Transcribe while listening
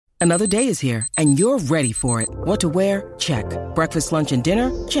Another day is here, and you're ready for it. What to wear? Check. Breakfast, lunch, and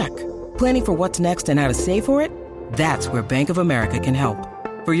dinner? Check. Planning for what's next and how to save for it? That's where Bank of America can help.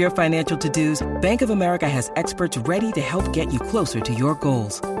 For your financial to-dos, Bank of America has experts ready to help get you closer to your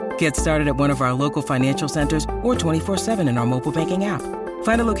goals. Get started at one of our local financial centers or 24/7 in our mobile banking app.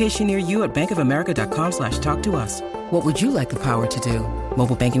 Find a location near you at bankofamerica.com/talktous. What would you like the power to do?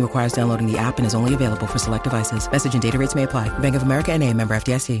 Mobile banking requires downloading the app and is only available for select devices. Message and data rates may apply. Bank of America N.A., member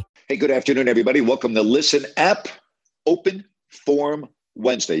FDIC. Hey, good afternoon, everybody. Welcome to Listen App Open Forum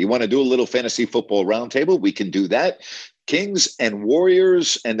Wednesday. You want to do a little fantasy football roundtable? We can do that. Kings and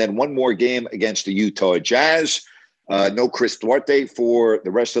Warriors, and then one more game against the Utah Jazz. No Chris Duarte for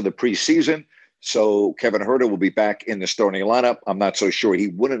the rest of the preseason. So Kevin Huerter will be back in the starting lineup. I'm not so sure he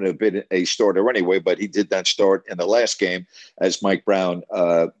wouldn't have been a starter anyway, but he did not start in the last game as Mike Brown,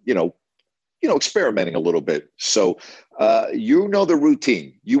 experimenting a little bit. So you know the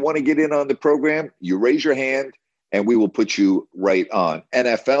routine. You want to get in on the program, you raise your hand, and we will put you right on.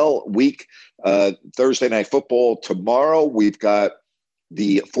 NFL week, Thursday Night Football tomorrow. We've got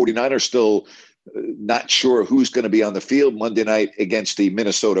the 49ers still not sure who's going to be on the field Monday night against the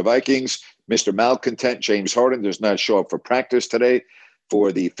Minnesota Vikings. Mr. Malcontent, James Harden, does not show up for practice today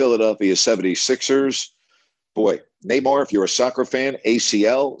for the Philadelphia 76ers. Boy, Neymar, if you're a soccer fan,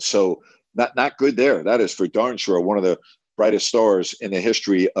 ACL. So not good there. That is for darn sure one of the brightest stars in the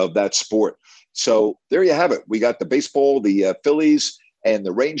history of that sport. So there you have it. We got the baseball, the Phillies, and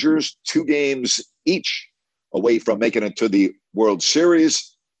the Rangers, 2 games each away from making it to the World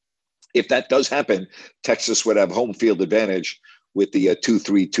Series. If that does happen, Texas would have home field advantage with the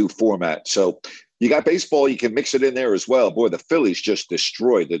 2-3-2 format. So you got baseball, you can mix it in there as well. Boy, the Phillies just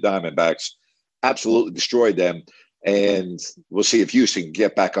destroyed the Diamondbacks, absolutely destroyed them. And we'll see if Houston can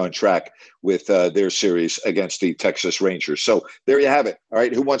get back on track with their series against the Texas Rangers. So there you have it. All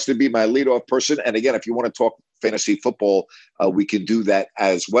right, who wants to be my leadoff person? And again, if you want to talk fantasy football, we can do that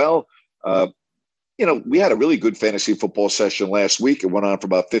as well. We had a really good fantasy football session last week. It went on for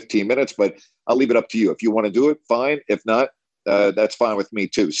about 15 minutes, but I'll leave it up to you. If you want to do it, fine. If not, that's fine with me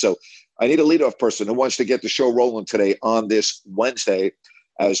too. So I need a leadoff person who wants to get the show rolling today on this Wednesday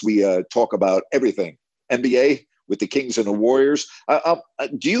as we talk about everything NBA with the Kings and the Warriors.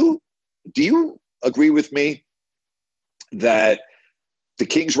 Do you agree with me that the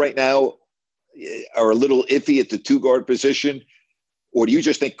Kings right now are a little iffy at the 2-guard position? Or do you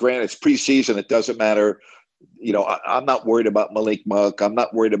just think, Grant, it's preseason, it doesn't matter? I'm not worried about Malik Monk. I'm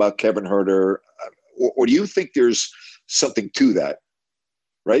not worried about Kevin Huerter. Or do you think there's something to that,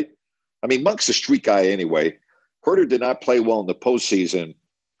 right? I mean, Monk's a street guy anyway. Huerter did not play well in the postseason.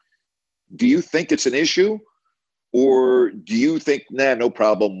 Do you think it's an issue? Or do you think, no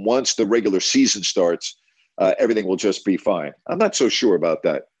problem, once the regular season starts, everything will just be fine? I'm not so sure about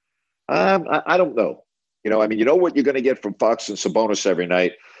that. I don't know. You know what you're going to get from Fox and Sabonis every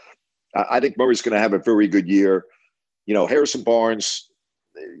night. I think Murray's going to have a very good year. Harrison Barnes,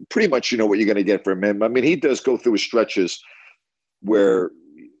 pretty much you know what you're going to get from him. I mean, he does go through stretches where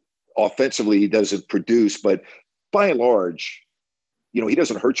offensively he doesn't produce, but by and large, he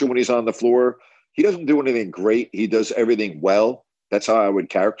doesn't hurt you when he's on the floor. He doesn't do anything great. He does everything well. That's how I would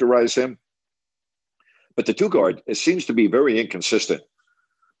characterize him. But the 2-guard, it seems to be very inconsistent.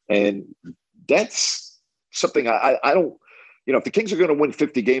 And that's something I don't, if the Kings are going to win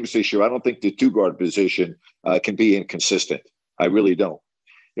 50 games this year, I don't think the 2-guard position can be inconsistent. I really don't.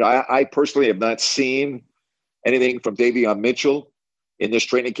 I personally have not seen anything from Davion Mitchell in this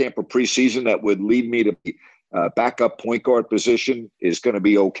training camp or preseason that would lead me to be backup point guard position is going to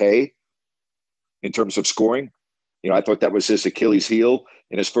be okay in terms of scoring. I thought that was his Achilles heel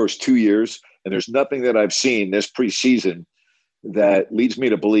in his first 2 years. And there's nothing that I've seen this preseason that leads me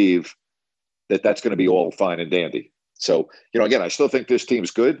to believe that that's going to be all fine and dandy. So, again, I still think this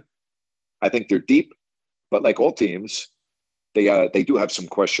team's good. I think they're deep, but like all teams, they do have some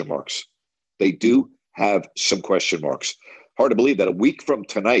question marks. They do have some question marks. Hard to believe that a week from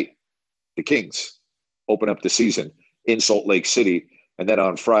tonight, the Kings open up the season in Salt Lake City, and then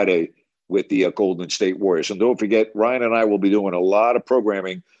on Friday with the Golden State Warriors. And don't forget, Ryan and I will be doing a lot of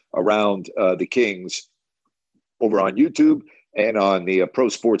programming around the Kings over on YouTube and on the Pro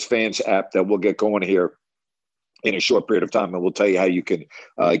Sports Fans app that we'll get going here in a short period of time, and we'll tell you how you can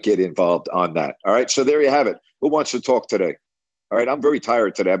get involved on that. All right, so there you have it. Who wants to talk today? All right, I'm very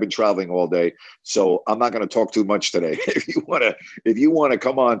tired today. I've been traveling all day, so I'm not going to talk too much today. If you want to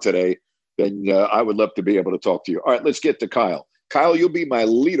come on today, then I would love to be able to talk to you. All right, let's get to Kyle. Kyle, you'll be my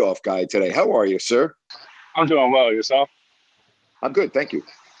leadoff guy today. How are you, sir? I'm doing well. Yourself? I'm good, thank you.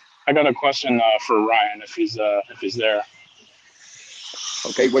 I got a question for Ryan if he's there.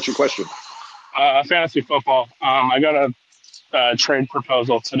 Okay, what's your question? Fantasy football. I got a trade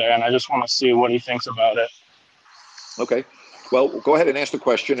proposal today, and I just want to see what he thinks about it. Okay. Well, go ahead and ask the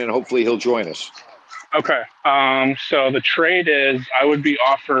question, and hopefully he'll join us. Okay. So the trade is I would be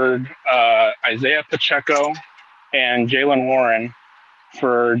offered Isaiah Pacheco and Jalen Warren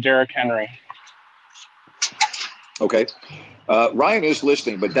for Derrick Henry. Okay. Ryan is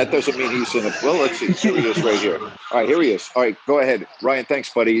listening, but that doesn't mean he's in it. Well, let's see. Here he is right here. All right, here he is. All right, go ahead. Ryan, thanks,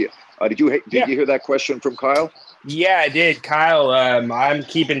 buddy. Did you hear that question from Kyle? Yeah, I did. Kyle, I'm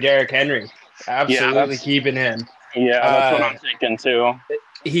keeping Derrick Henry. Absolutely keeping him. Yeah, that's what I'm thinking too.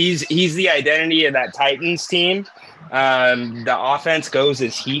 He's the identity of that Titans team. The offense goes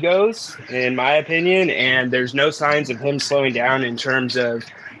as he goes, in my opinion, and there's no signs of him slowing down in terms of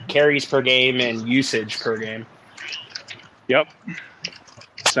carries per game and usage per game. Yep.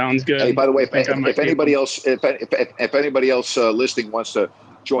 Sounds good. Hey, by the way, if anybody else listening wants to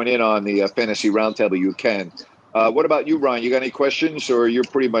join in on the fantasy roundtable, you can. What about you, Ryan? You got any questions, or you're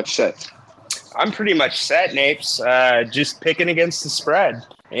pretty much set? I'm pretty much set, Napes. Just picking against the spread,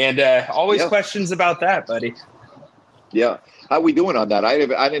 and always questions about that, buddy. Yeah, how we doing on that? I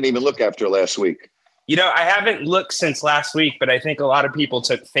didn't even look after last week. I haven't looked since last week, but I think a lot of people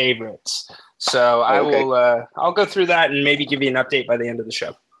took favorites. So I'll go through that and maybe give you an update by the end of the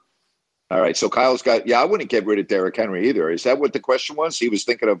show. All right. So Kyle's got, I wouldn't get rid of Derrick Henry either. Is that what the question was? He was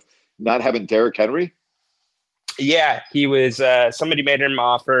thinking of not having Derrick Henry? Yeah, he was, somebody made him an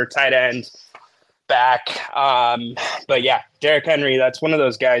offer, tight end back. But yeah, Derrick Henry, that's one of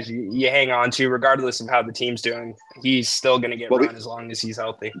those guys you hang on to regardless of how the team's doing. He's still going to get run as long as he's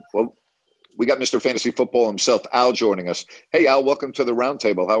healthy. Well, we got Mr. Fantasy Football himself, Al, joining us. Hey, Al, welcome to the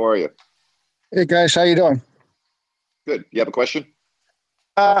roundtable. How are you? Hey guys, how you doing? Good. You have a question?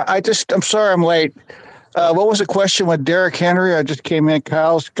 I'm sorry I'm late. What was the question with Derrick Henry? I just came in.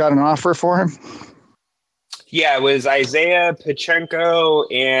 Kyle's got an offer for him. Yeah, it was Isaiah Pacheco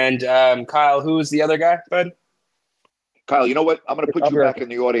and Kyle. Who was the other guy, bud? Kyle, you know what? I'm going to put you back in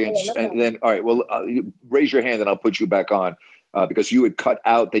the audience, and then all right. Well, raise your hand, and I'll put you back on because you had cut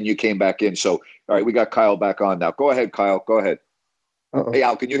out, then you came back in. So, all right, we got Kyle back on now. Go ahead, Kyle. Go ahead. Uh-oh. Hey,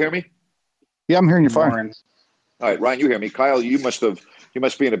 Al, can you hear me? Yeah, I'm hearing you fine. All right, Ryan, you hear me? Kyle, you must be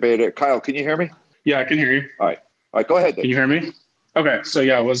in a bad area. Kyle, can you hear me? Yeah, I can hear you. All right, go ahead then. Can you hear me? Okay, so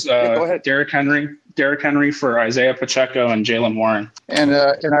yeah, it was go ahead. Derrick Henry for Isaiah Pacheco and Jalen Warren. And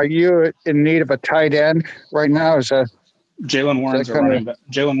are you in need of a tight end right now? Is that Jalen Warren's a running back?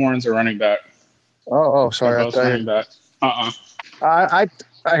 Jalen Warren's a running back. Oh, sorry. Running back. I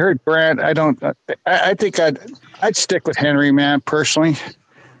heard Brand. I think I'd stick with Henry, man. Personally,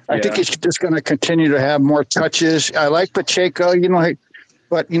 I think he's just going to continue to have more touches. I like Pacheco,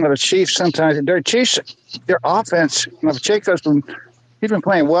 but the Chiefs sometimes their offense. Pacheco's he's been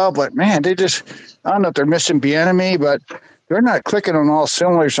playing well, but man, I don't know if they're missing Bieniemy, but they're not clicking on all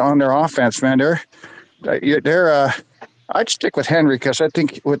cylinders on their offense, man. I'd stick with Henry because I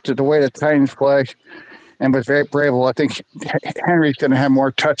think with the way the Titans play. And with Vrabel, I think Henry's going to have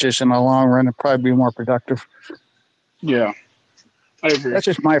more touches in the long run and probably be more productive. Yeah, I agree. That's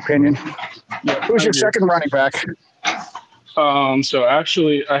just my opinion. Yeah, who's your second running back? So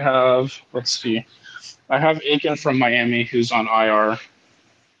actually, I have Aiken from Miami who's on IR.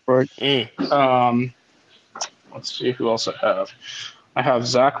 Right. Let's see who else I have. I have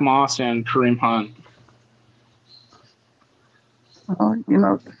Zach Moss and Kareem Hunt.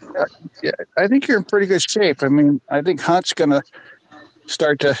 I think you're in pretty good shape. I mean, I think Hunt's going to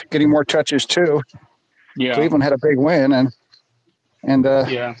start getting more touches too. Yeah. Cleveland had a big win, and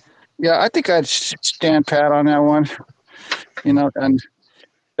I think I'd stand pat on that one. And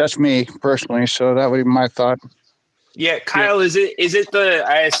that's me personally. So that would be my thought. Yeah, Kyle, is it the?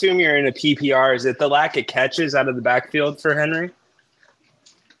 I assume you're in a PPR. Is it the lack of catches out of the backfield for Henry?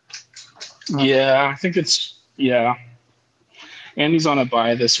 Yeah, I think it's And he's on a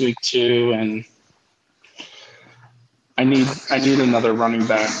bye this week too, and I need another running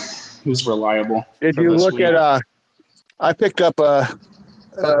back who's reliable. Did you look week. At? I picked up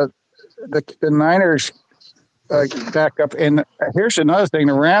the Niners backup, and here's another thing: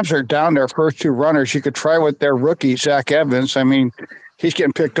 the Rams are down their first two runners. You could try with their rookie Zach Evans. I mean, he's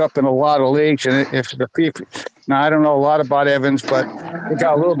getting picked up in a lot of leagues, and if the people now I don't know a lot about Evans, but he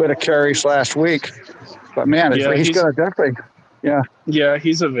got a little bit of carries last week. But man, he's going to definitely. Yeah. Yeah,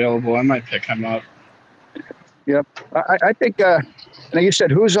 he's available. I might pick him up. Yep. I think now you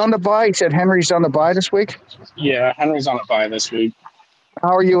said who's on the bye? You said Henry's on the bye this week? Yeah, Henry's on a bye this week.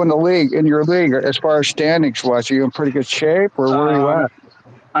 How are you in your league, as far as standings wise? Are you in pretty good shape, or where are you at?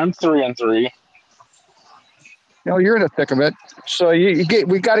 I'm 3-3. you're in the thick of it. So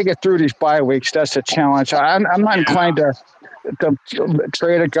we got to get through these bye weeks. That's the challenge. I'm not inclined to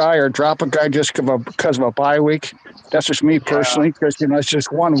trade a guy or drop a guy just because of a bye week. That's just me personally, because it's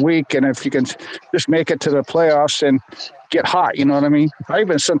just 1 week, and if you can just make it to the playoffs and get hot, you know what I mean.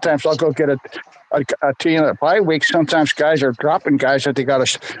 Sometimes I'll go get a team at bye week. Sometimes guys are dropping guys that they got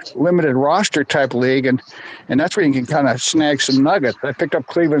a limited roster type league, and that's where you can kind of snag some nuggets. I picked up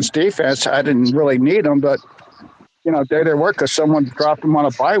Cleveland's defense. I didn't really need them, but they work because someone dropped them on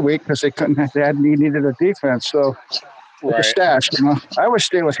a bye week because they needed a defense. So with the stash, I would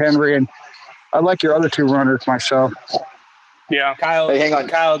stay with Henry, and I like your other two runners myself. Yeah, Kyle. Hey, hang on,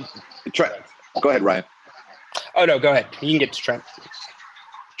 Kyle. Trent, go ahead, Ryan. Oh no, go ahead. You can get to Trent.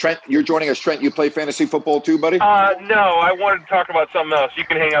 Trent, you're joining us. Trent, you play fantasy football too, buddy? No, I wanted to talk about something else. You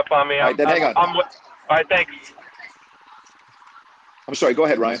can hang up on me. All right, then hang on. All right, thanks. I'm sorry. Go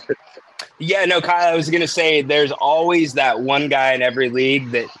ahead, Ryan. Yeah, no, Kyle, I was going to say there's always that one guy in every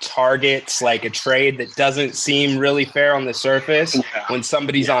league that targets like a trade that doesn't seem really fair on the surface when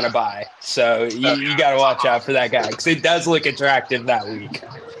somebody's on a bye. So you got to watch out for that guy because it does look attractive that week.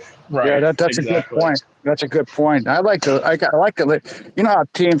 Right. Yeah, that's a good point. That's a good point. I like to, how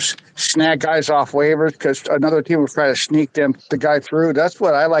teams snag guys off waivers because another team will try to sneak the guy through. That's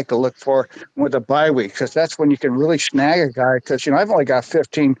what I like to look for with a bye week because that's when you can really snag a guy because, I've only got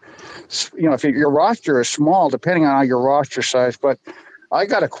 15, if your roster is small, depending on your roster size. But I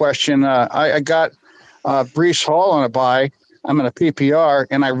got a question. I got Breece Hall on a bye. I'm in a PPR,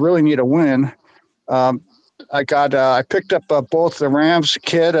 and I really need a win. I picked up both the Rams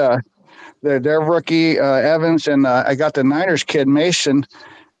kid, their rookie Evans, and I got the Niners kid Mason.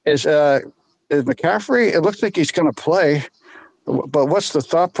 Is McCaffrey? It looks like he's going to play, but what's the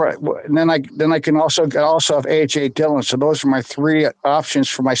thought? And then I can also have AJ Dillon. So those are my three options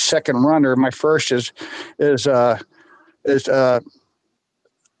for my second runner. My first is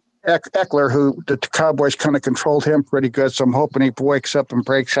Eckler, who the Cowboys kind of controlled him pretty good. So I'm hoping he wakes up and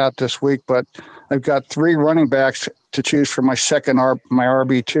breaks out this week. But I've got three running backs to choose for my my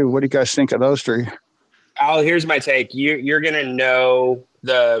RB2. What do you guys think of those three? Al, here's my take. You're going to know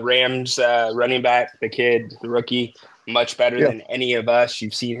the Rams running back, the kid, the rookie, much better than any of us.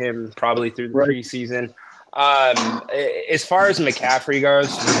 You've seen him probably through the preseason. As far as McCaffrey goes,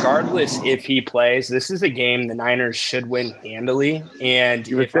 regardless if he plays, this is a game the Niners should win handily. And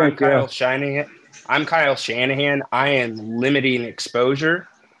if I'm Kyle Shanahan, I am limiting exposure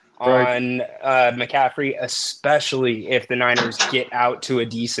on McCaffrey, especially if the Niners get out to a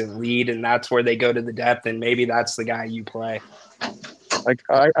decent lead, and that's where they go to the depth, and maybe that's the guy you play.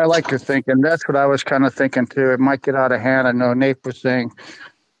 I like your thinking. That's what I was kind of thinking too. It might get out of hand. I know Nate was saying.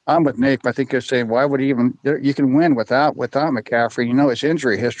 I'm with Nate. I think you're saying, why would he even? You can win without McCaffrey. His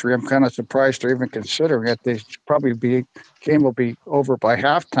injury history. I'm kind of surprised they're even considering it. Game will be over by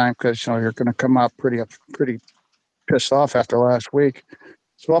halftime because you're going to come out pretty pissed off after last week.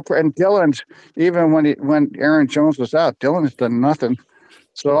 So and Dillon's even when Aaron Jones was out, Dillon has done nothing.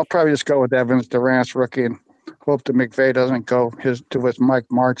 So I'll probably just go with Evans, the Rams rookie, and hope that McVay doesn't go to his Mike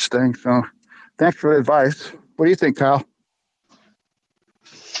Martz thing. So thanks for the advice. What do you think, Kyle?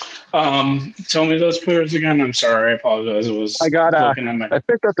 Tell me those players again. I'm sorry. I apologize. I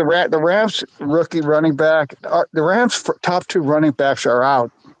picked up the Rams rookie running back. The Rams top two running backs are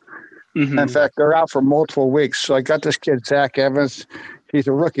out. Mm-hmm. In fact, they're out for multiple weeks. So I got this kid, Zach Evans. He's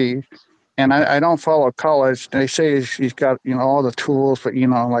a rookie, and I don't follow college. They say he's got all the tools, but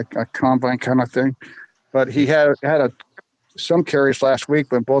like a combine kind of thing. But he had some carries last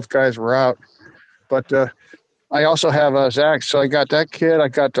week when both guys were out. But I also have Zach, so I got that kid. I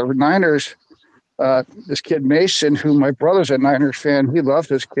got the Niners, this kid Mason, who my brother's a Niners fan. He loves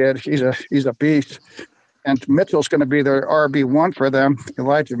this kid. He's a beast. And Mitchell's going to be their RB1 for them,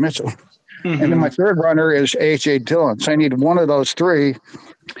 Elijah Mitchell. Mm-hmm. And then my third runner is A.J. Dillon. So I need one of those three.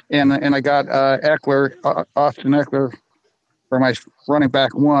 And I got Eckler, Austin Eckler, for my running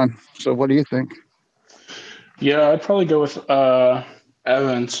back one. So what do you think? Yeah, I'd probably go with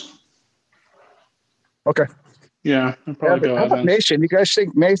Evans. Okay. Yeah, I'd probably go Evans. Mason? You guys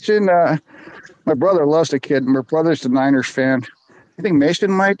think Mason? My brother loves the kid. My brother's the Niners fan. You think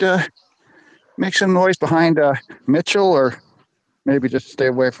Mason might make some noise behind Mitchell, or maybe just stay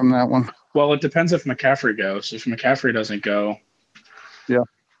away from that one? Well, it depends if McCaffrey goes. If McCaffrey doesn't go,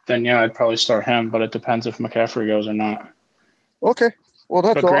 then I'd probably start him. But it depends if McCaffrey goes or not. Okay. Well,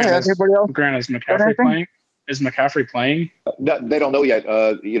 that's all I had. Anybody else? Grant, is McCaffrey playing? Is McCaffrey playing? No, they don't know yet.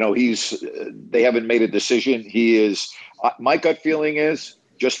 They haven't made a decision. He is. My gut feeling is,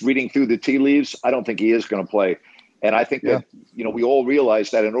 just reading through the tea leaves, I don't think he is going to play. And I think that we all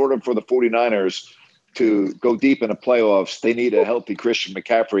realize that in order for the 49ers to go deep in the playoffs, they need a healthy Christian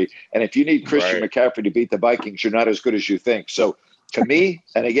McCaffrey. And if you need Christian McCaffrey to beat the Vikings, you're not as good as you think. So to me,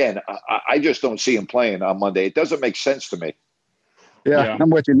 and again, I just don't see him playing on Monday. It doesn't make sense to me. Yeah. I'm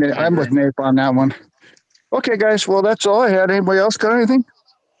with you, Nate. I'm with Nate on that one. Okay, guys. Well, that's all I had. Anybody else got anything?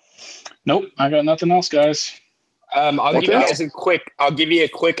 Nope, I got nothing else, guys. I'll give you a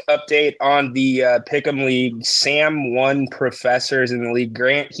quick update on the Pick'em League. Sam won Professors in the league.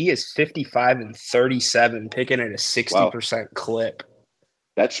 Grant, he is 55-37, picking at a 60% clip.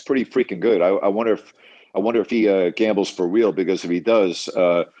 That's pretty freaking good. I wonder if he gambles for real, because if he does,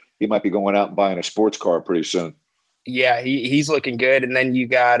 he might be going out and buying a sports car pretty soon. Yeah, he's looking good. And then you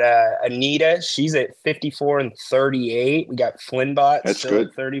got Anita. She's at 54-38. We got Flynnbot. That's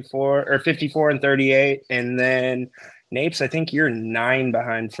good. 54-38. And then Napes, I think you're 9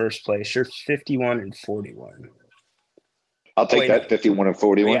 behind first place. You're 51-41. I'll take that,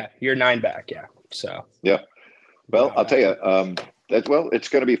 51-41. Yeah, you're 9 back. Yeah. So. Yeah. Well, I'll tell you, it's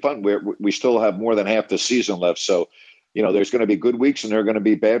going to be fun. We still have more than half the season left. So, there's going to be good weeks and there are going to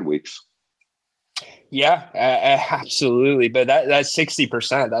be bad weeks. Yeah, absolutely. But that's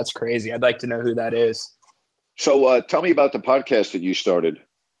 60%. That's crazy. I'd like to know who that is. So tell me about the podcast that you started.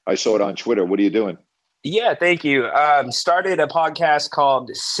 I saw it on Twitter. What are you doing? Yeah, thank you. Started a podcast called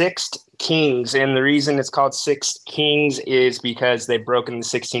Sixth Kings. And the reason it's called Sixth Kings is because they've broken the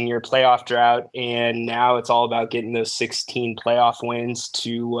 16-year playoff drought. And now it's all about getting those 16 playoff wins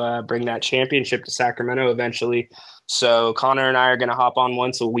to bring that championship to Sacramento eventually. So Connor and I are going to hop on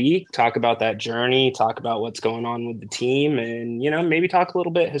once a week, talk about that journey, talk about what's going on with the team, and, maybe talk a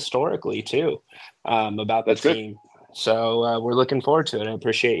little bit historically too about the team. So we're looking forward to it. I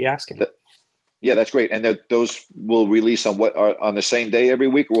appreciate you asking. Yeah, that's great. And those will release on the same day every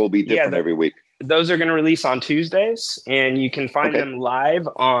week, or will be different every week? Those are going to release on Tuesdays, and you can find them live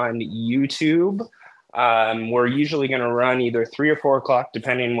on YouTube. We're usually going to run either 3 or 4 o'clock,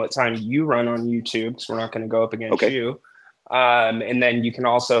 depending on what time you run on YouTube, because we're not going to go up against you. And then you can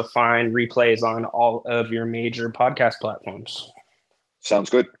also find replays on all of your major podcast platforms. Sounds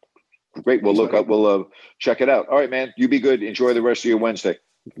good. Great. We'll look up. We'll check it out. All right, man. You be good. Enjoy the rest of your Wednesday.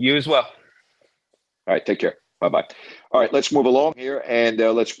 You as well. All right. Take care. Bye-bye. All right. Let's move along here, and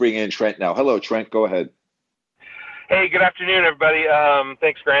let's bring in Trent now. Hello, Trent. Go ahead. Hey, good afternoon, everybody.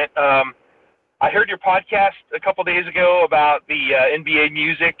 Thanks, Grant. I heard your podcast a couple days ago about the NBA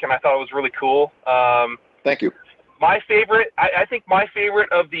music, and I thought it was really cool. Thank you. My favorite, I think my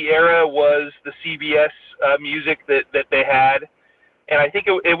favorite of the era was the CBS music that they had. And I think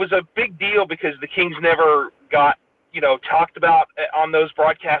it was a big deal because the Kings never got, talked about on those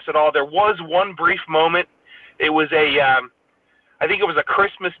broadcasts at all. There was one brief moment. It was I think it was a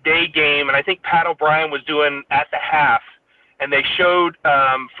Christmas Day game, and I think Pat O'Brien was doing at the half, and they showed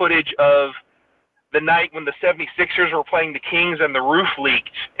footage of the night when the 76ers were playing the Kings and the roof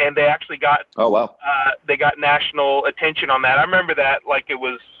leaked, and they actually got they got national attention on that. I remember that like it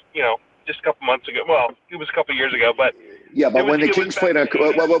was, just a couple months ago. Well, it was a couple years ago, but yeah, but when the Kings played on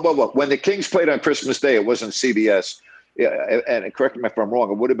when the Kings played on Christmas Day, it wasn't CBS. Yeah, and correct me if I'm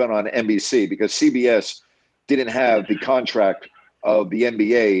wrong, it would have been on NBC because CBS didn't have the contract of the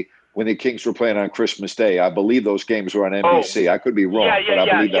NBA when the Kings were playing on Christmas Day. I believe those games were on NBC. I could be wrong, but I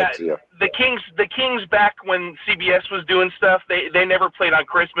believe that too. The Kings back when CBS was doing stuff, they never played on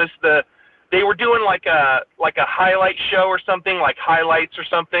Christmas. They were doing like a highlight show or something, like highlights or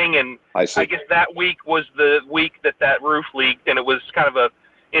something, and I guess that week was the week that roof leaked, and it was kind of a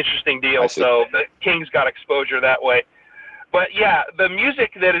interesting deal. So the Kings got exposure that way. But yeah, the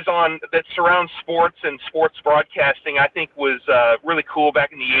music that surrounds sports and sports broadcasting, I think was really cool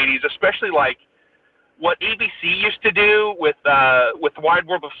back in the 80s, especially like what ABC used to do with Wide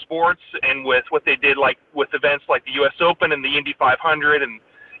World of Sports and with what they did like with events like the U.S. Open and the Indy 500 and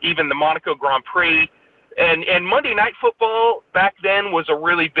even the Monaco Grand Prix. And Monday Night Football back then was a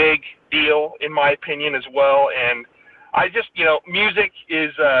really big deal, in my opinion, as well. And I just, music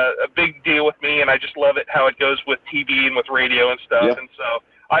is a big deal with me, and I just love it how it goes with TV and with radio and stuff. Yep. And so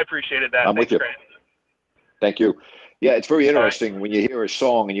I appreciated that. I'm with you. Thank you. Yeah, it's very interesting when you hear a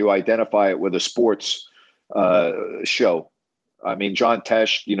song and you identify it with a sports show. I mean, John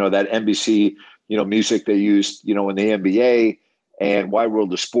Tesh, that NBC, music they used, in the NBA, and Wide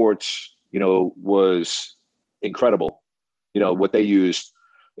World of Sports, was incredible. What they used,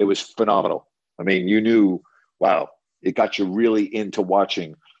 it was phenomenal. I mean, you knew, wow. It got you really into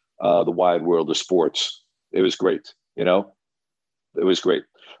watching the Wide World of Sports. It was great, It was great.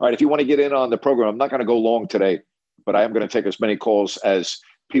 All right, if you want to get in on the program, I'm not going to go long today, but I am going to take as many calls as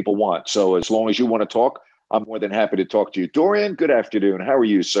people want. So as long as you want to talk, I'm more than happy to talk to you. Dorian, good afternoon. How are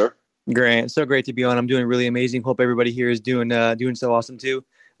you, sir? Grant, so great to be on. I'm doing really amazing. Hope everybody here is doing so awesome too.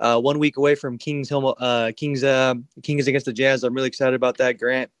 1 week away from Kings against the Jazz. I'm really excited about that,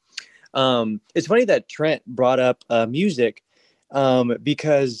 Grant. It's funny that Trent brought up music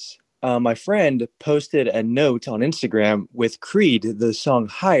because my friend posted a note on Instagram with Creed, the song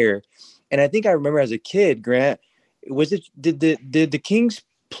 "Higher," and I think I remember as a kid, Grant, did the Kings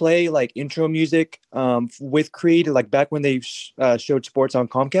play like intro music with Creed like back when they showed sports on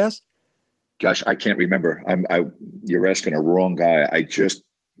Comcast? Gosh, I can't remember. You're asking a wrong guy.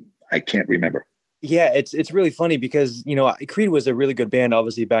 I can't remember. Yeah, it's really funny because, Creed was a really good band,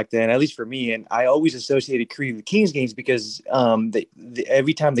 obviously, back then, at least for me. And I always associated Creed with Kings games because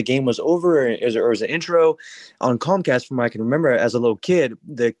every time the game was over, or was an intro on Comcast, from what I can remember as a little kid,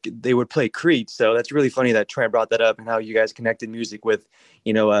 they would play Creed. So that's really funny that Trent brought that up and how you guys connected music with,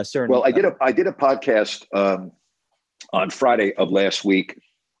 certain. Well, I did a podcast on Friday of last week,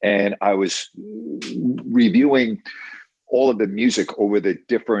 and I was reviewing all of the music over the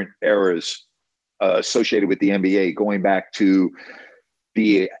different eras associated with the NBA, going back to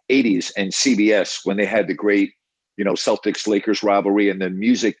the 80s and CBS when they had the great, Celtics-Lakers rivalry and the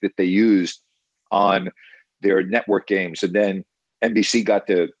music that they used on their network games. And then NBC got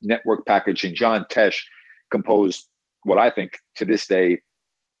the network package, and John Tesh composed what I think to this day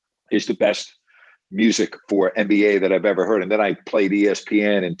is the best music for NBA that I've ever heard. And then I played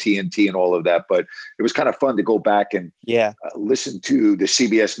ESPN and TNT and all of that, but it was kind of fun to go back and listen to the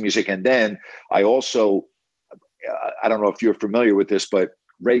CBS music. And then I also, I don't know if you're familiar with this, but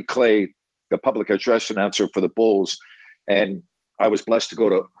Ray Clay, the public address announcer for the Bulls, and I was blessed to go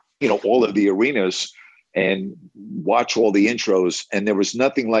to, all of the arenas and watch all the intros. And there was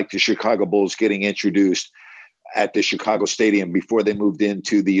nothing like the Chicago Bulls getting introduced at the Chicago Stadium before they moved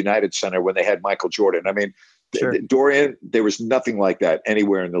into the United Center when they had Michael Jordan. I mean, sure. Dorian, there was nothing like that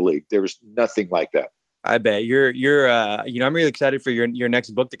anywhere in the league. There was nothing like that. I bet you're I'm really excited for your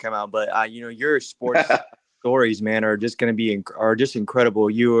next book to come out, but your sports stories, man, are just going to be just incredible.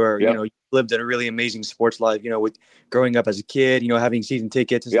 You you lived a really amazing sports life, with growing up as a kid, having season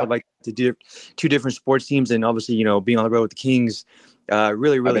tickets and stuff like that to do 2 different sports teams. And obviously, being on the road with the Kings,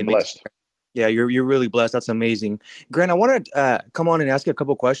 really, really blessed. Yeah, you're really blessed. That's amazing. Grant, I want to come on and ask you a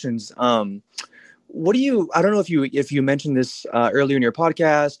couple questions. I don't know if you mentioned this earlier in your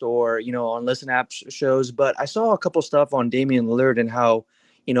podcast or, on Listen App shows, but I saw a couple stuff on Damian Lillard and how,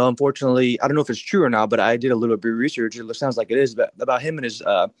 unfortunately, I don't know if it's true or not, but I did a little bit of research. It sounds like it is, but about him and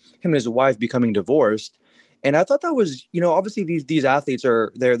his wife becoming divorced. And I thought that was, obviously these athletes they're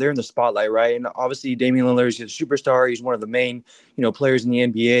in the spotlight, right? And obviously Damian Lillard is a superstar. He's one of the main, players in the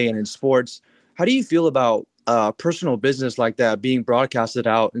NBA and in sports. How do you feel about personal business like that being broadcasted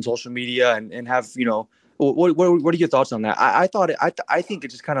out in social media and have, what are your thoughts on that? I think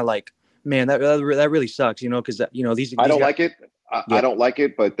it's just kind of like, man, that really sucks, because these I don't like it. I don't like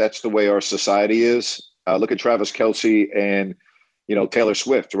it, but that's the way our society is. Look at Travis Kelce and, Taylor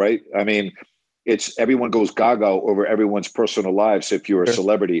Swift, right? I mean, everyone goes gaga over everyone's personal lives if you're a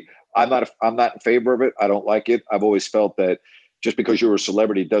celebrity. I'm not in favor of it. I don't like it. I've always felt that just because you're a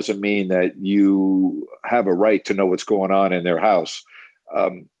celebrity doesn't mean that you have a right to know what's going on in their house.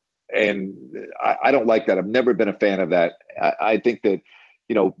 And I don't like that. I've never been a fan of that. I think that,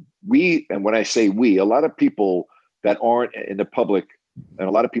 and when I say we, a lot of people that aren't in the public and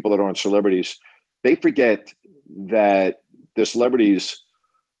a lot of people that aren't celebrities, they forget that the celebrities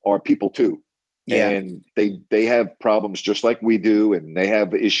are people too. Yeah. And they have problems just like we do, and they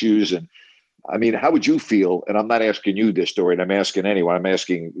have issues. And I mean, how would you feel? And I'm not asking you this story, and I'm asking anyone. I'm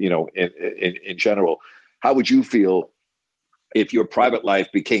asking, in general, how would you feel if your private life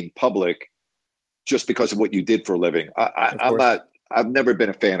became public just because of what you did for a living? I've never been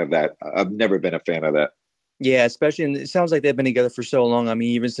a fan of that. I've never been a fan of that. Yeah, especially, and it sounds like they've been together for so long. I mean,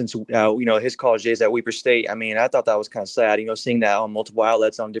 even since, his college days at Weber State. I mean, I thought that was kind of sad, seeing that on multiple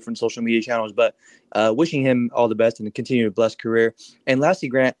outlets on different social media channels, but wishing him all the best and a continued blessed career. And lastly,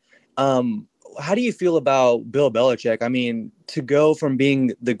 Grant, how do you feel about Bill Belichick? I mean, to go from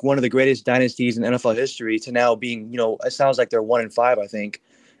being one of the greatest dynasties in NFL history to now being, it sounds like they're 1-5, I think.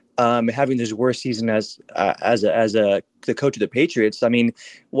 Having this worst season as the coach of the Patriots. I mean,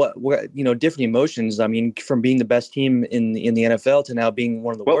 what different emotions. I mean, from being the best team in the NFL to now being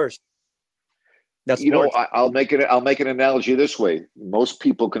one of the worst. That's I'll make an analogy this way. Most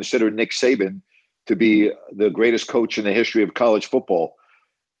people consider Nick Saban to be the greatest coach in the history of college football.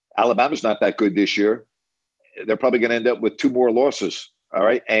 Alabama's not that good this year. They're probably going to end up with 2 more losses. All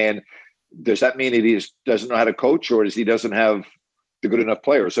right, and does that mean that he doesn't know how to coach, or does he doesn't have the good enough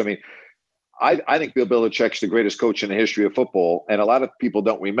players? I mean, I think Bill Belichick's the greatest coach in the history of football. And a lot of people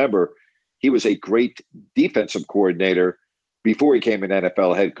don't remember he was a great defensive coordinator before he became an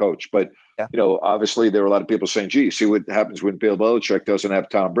NFL head coach. But, obviously there were a lot of people saying, gee, see what happens when Bill Belichick doesn't have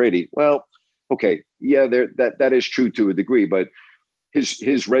Tom Brady. Well, okay. Yeah, that is true to a degree, but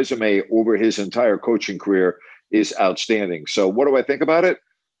his resume over his entire coaching career is outstanding. So what do I think about it?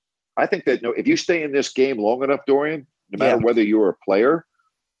 I think that if you stay in this game long enough, Dorian, no matter whether you're a player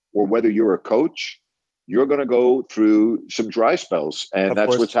or whether you're a coach, you're going to go through some dry spells. And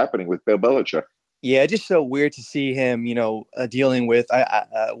that's what's happening with Bill Belichick. Yeah, just so weird to see him, dealing with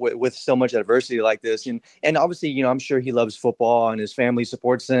with so much adversity like this, and obviously, I'm sure he loves football and his family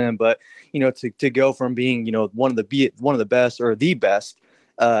supports him, but to go from being one of the best or the best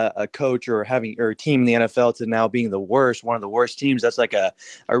a coach or a team in the NFL to now being one of the worst teams, that's like a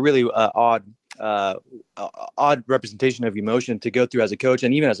really odd representation of emotion to go through as a coach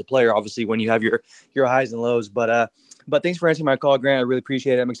and even as a player, obviously, when you have your highs and lows. But thanks for answering my call, Grant. I really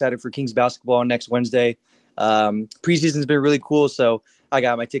appreciate it. I'm excited for Kings basketball next Wednesday. Preseason's been really cool. So I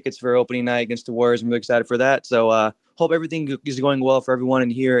got my tickets for opening night against the Warriors. I'm really excited for that. So hope everything is going well for everyone in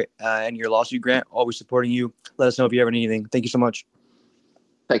here and your lawsuit, Grant. Always supporting you. Let us know if you ever need anything. Thank you so much.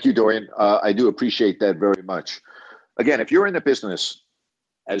 Thank you, Dorian. I do appreciate that very much. Again, if you're in the business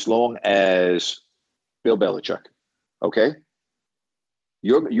as long as Bill Belichick, okay,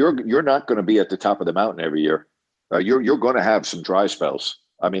 you're not going to be at the top of the mountain every year. You're going to have some dry spells.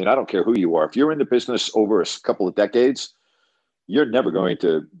 I mean, I don't care who you are. If you're in the business over a couple of decades, you're never going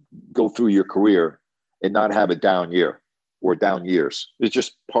to go through your career and not have a down year or down years. It's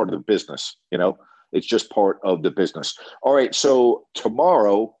just part of the business, It's just part of the business. All right, so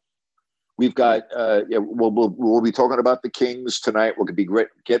tomorrow we've got we'll be talking about the Kings tonight. We'll be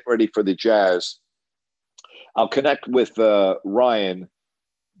get ready for the Jazz. I'll connect with Ryan.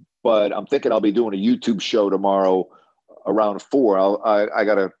 But I'm thinking I'll be doing a YouTube show tomorrow around 4. I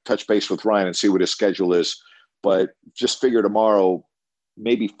got to touch base with Ryan and see what his schedule is. But just figure tomorrow,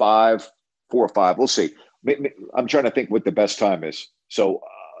 maybe 4 or 5. We'll see. I'm trying to think what the best time is. So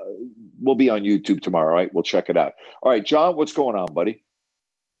we'll be on YouTube tomorrow, right? We'll check it out. All right, John, what's going on, buddy?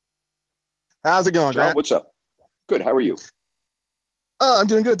 How's it going, John? Grant? What's up? Good. How are you? I'm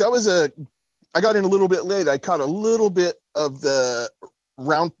doing good. I got in a little bit late. I caught a little bit of the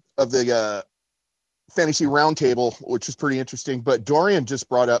fantasy roundtable, which is pretty interesting. But Dorian just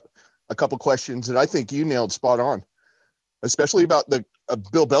brought up a couple questions that I think you nailed spot on, especially about the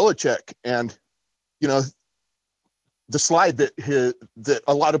Bill Belichick and the slide that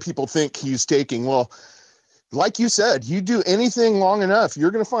a lot of people think he's taking. Well, like you said, you do anything long enough,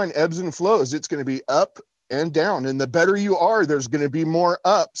 you're going to find ebbs and flows. It's going to be up and down, and the better you are, there's going to be more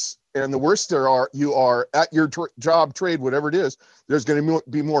ups. And the worse you are at your job, trade, whatever it is, there's going to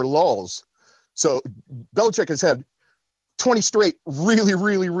be more lulls. So Belichick has had 20 straight really,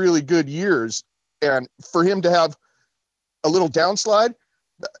 really, really good years. And for him to have a little downslide,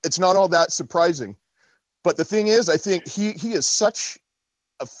 it's not all that surprising. But the thing is, I think he is such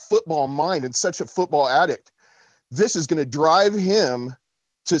a football mind and such a football addict. This is going to drive him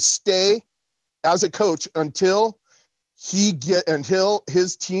to stay as a coach until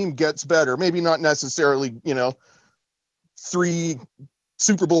his team gets better. Maybe not necessarily, 3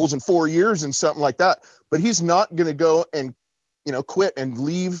 Super Bowls in 4 years and something like that, but he's not going to go and, quit and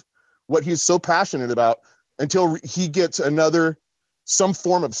leave what he's so passionate about until he gets some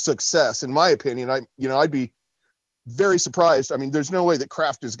form of success. In my opinion, I'd be very surprised. I mean, there's no way that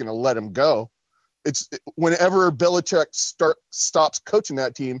Kraft is going to let him go. It's whenever Belichick stops coaching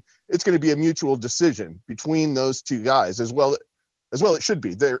that team, it's going to be a mutual decision between those two guys as well. It should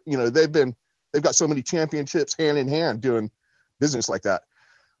be. They've got so many championships hand in hand doing business like that.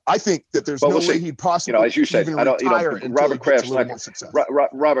 I think that there's no way he'd possibly, as you said, I don't, Robert Kraft's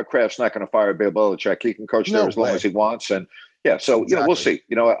not going to fire Bill Belichick. He can coach there as long as he wants. And so, exactly. We'll see.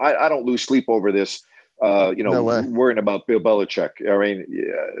 I don't lose sleep over this. Worrying about Bill Belichick. I mean,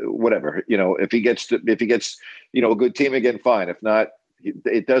 whatever. If he gets a good team again, fine. If not,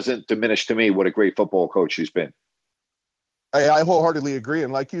 it doesn't diminish to me what a great football coach he's been. I wholeheartedly agree.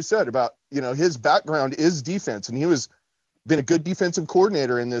 And like you said about, his background is defense, and he was been a good defensive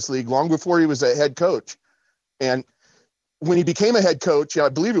coordinator in this league long before he was a head coach. And when he became a head coach, I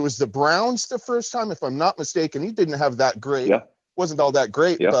believe it was the Browns the first time, if I'm not mistaken, he didn't have that great. Yeah. Wasn't all that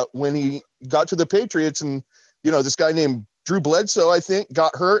great. Yeah. But when he got to the Patriots and, this guy named Drew Bledsoe, I think,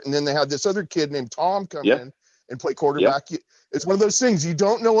 got hurt. And then they had this other kid named Tom come in and play quarterback. Yeah. It's one of those things. You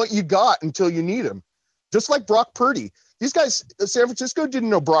don't know what you got until you need him. Just like Brock Purdy. These guys, San Francisco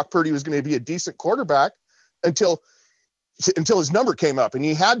didn't know Brock Purdy was going to be a decent quarterback until until his number came up and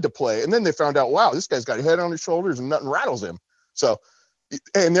he had to play. And then they found out, wow, this guy's got a head on his shoulders and nothing rattles him. So,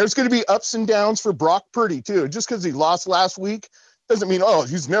 and there's going to be ups and downs for Brock Purdy too. Just because he lost last week doesn't mean, oh,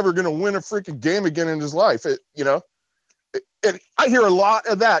 he's never going to win a freaking game again in his life. And I hear a lot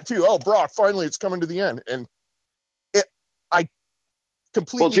of that too. Oh, Brock, finally it's coming to the end. And I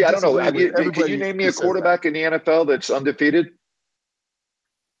completely. Well, gee, I don't know. Can you name me a quarterback in the NFL that's undefeated?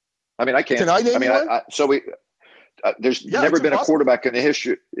 I mean, I can't. Can I name one? There's never been a quarterback in the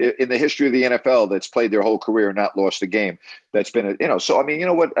history of the NFL that's played their whole career and not lost a game. That's been so I mean, you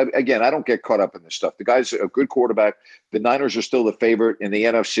know what? Again, I don't get caught up in this stuff. The guy's a good quarterback. The Niners are still the favorite in the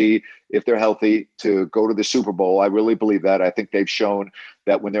NFC if they're healthy to go to the Super Bowl. I really believe that. I think they've shown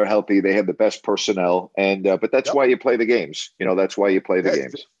that when they're healthy, they have the best personnel. And but that's why you play the games. That's why you play the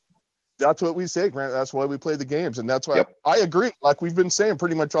games. That's what we say, Grant. That's why we play the games. And that's why I agree. Like we've been saying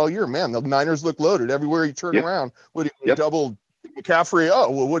pretty much all year, man, the Niners look loaded everywhere you turn around. What do you double McCaffrey?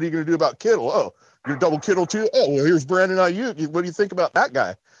 Oh, well, what are you going to do about Kittle? Oh, you're double Kittle too? Oh, well, here's Brandon Ayuk. What do you think about that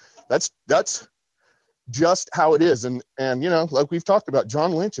guy? That's just how it is. And like we've talked about,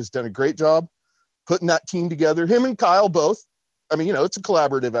 John Lynch has done a great job putting that team together. Him and Kyle both. I mean, it's a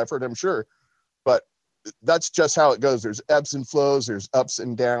collaborative effort, I'm sure. But that's just how it goes. There's ebbs and flows. There's ups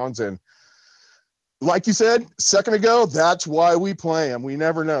and downs. And like you said a second ago, that's why we play them. We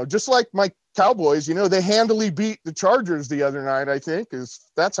never know. Just like my Cowboys, they handily beat the Chargers the other night, I think,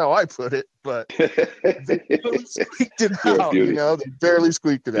 that's how I put it. But they barely squeaked it out, They barely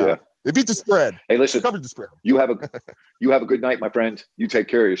squeaked it out. They beat the spread. Hey, listen. Covered the spread. You have a good night, my friend. You take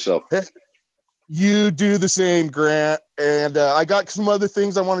care of yourself. You do the same, Grant. And I got some other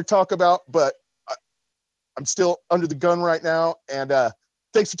things I want to talk about, but I'm still under the gun right now. And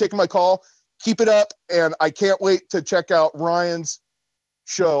thanks for taking my call. Keep it up. And I can't wait to check out Ryan's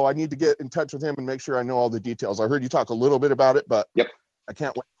show. I need to get in touch with him and make sure I know all the details. I heard you talk a little bit about it, but I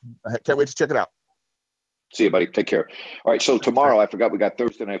can't wait to check it out. See you, buddy. Take care. All right. So tomorrow, I forgot we got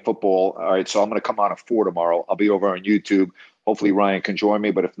Thursday Night Football. All right. So I'm going to come on at 4 tomorrow. I'll be over on YouTube. Hopefully Ryan can join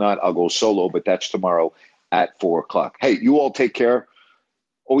me, but if not, I'll go solo. But that's tomorrow at 4:00. Hey, you all take care.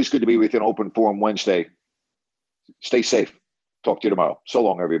 Always good to be with you on Open Forum Wednesday. Stay safe. Talk to you tomorrow. So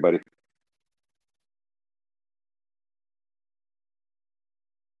long, everybody.